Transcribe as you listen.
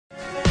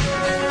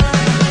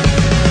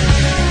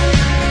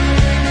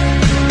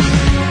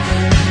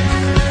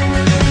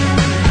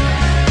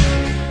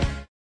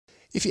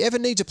If you ever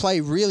need to play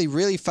really,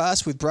 really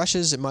fast with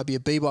brushes, it might be a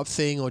bebop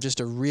thing or just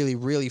a really,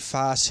 really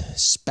fast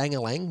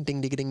spangalang,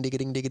 ding, ding, ding, ding,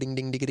 ding, ding, ding,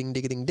 ding, ding, ding,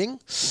 ding, ding,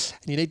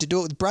 and you need to do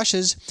it with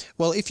brushes.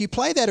 Well, if you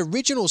play that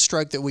original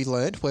stroke that we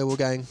learned, where we're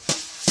going,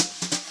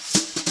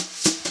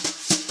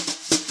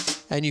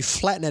 and you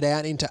flatten it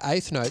out into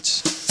eighth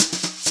notes,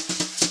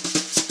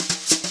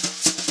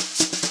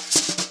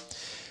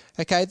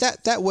 okay,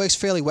 that works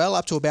fairly well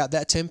up to about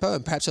that tempo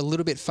and perhaps a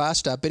little bit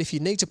faster. But if you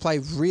need to play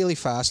really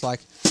fast,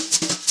 like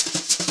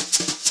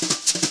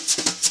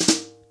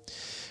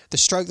the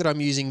stroke that I'm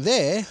using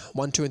there,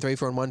 1, 2, and 3,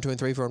 4, and 1, 2, and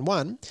 3, 4, and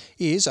 1,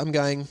 is I'm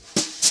doing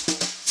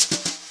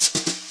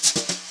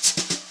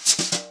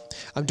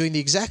the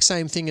exact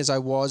same thing as I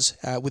was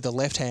with the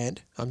left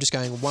hand. I'm just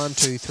going 1,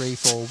 2, 3,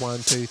 4, 1,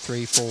 2,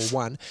 3, 4,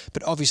 1,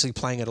 but obviously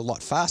playing it a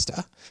lot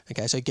faster.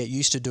 Okay, so get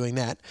used to doing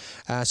that.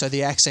 So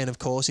the accent, of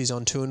course, is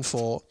on 2 and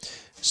 4.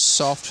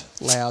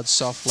 Soft, loud,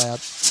 soft, loud.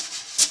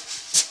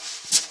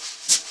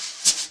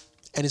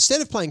 And instead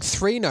of playing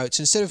 3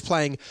 notes, instead of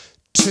playing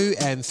 2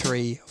 and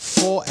 3,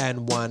 4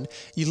 and 1,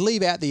 you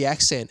leave out the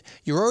accent.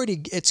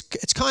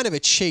 It's kind of a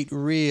cheat,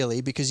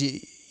 really, because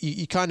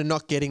you're kind of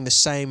not getting the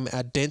same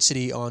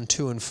density on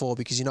 2 and 4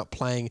 because you're not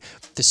playing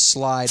the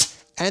slide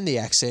and the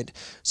accent.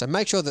 So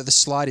make sure that the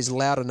slide is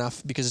loud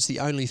enough because it's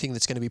the only thing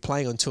that's going to be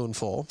playing on 2 and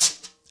 4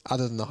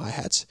 other than the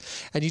hi-hats.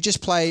 And you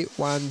just play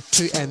 1,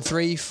 2 and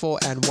 3, 4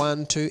 and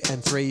 1, 2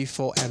 and 3,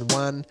 4 and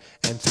 1,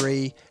 and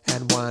 3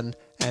 and 1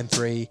 and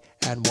 3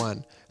 and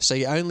 1. So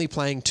you're only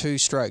playing 2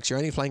 strokes. You're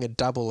only playing a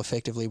double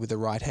effectively with the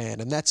right hand.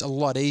 And that's a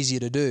lot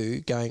easier to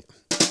do going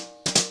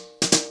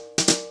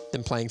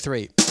than playing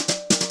 3.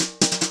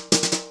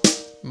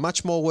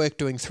 Much more work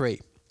doing 3.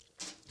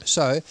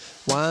 So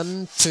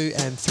 1, 2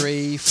 and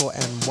 3, 4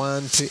 and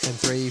 1, 2 and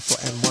 3, 4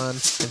 and 1,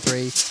 and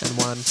 3 and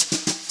 1.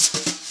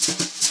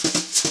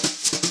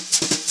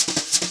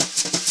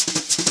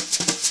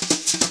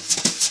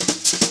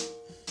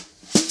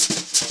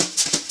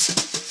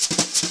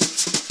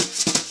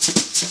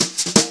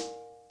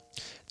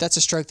 That's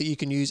a stroke that you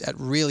can use at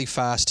really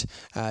fast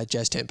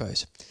jazz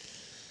tempos.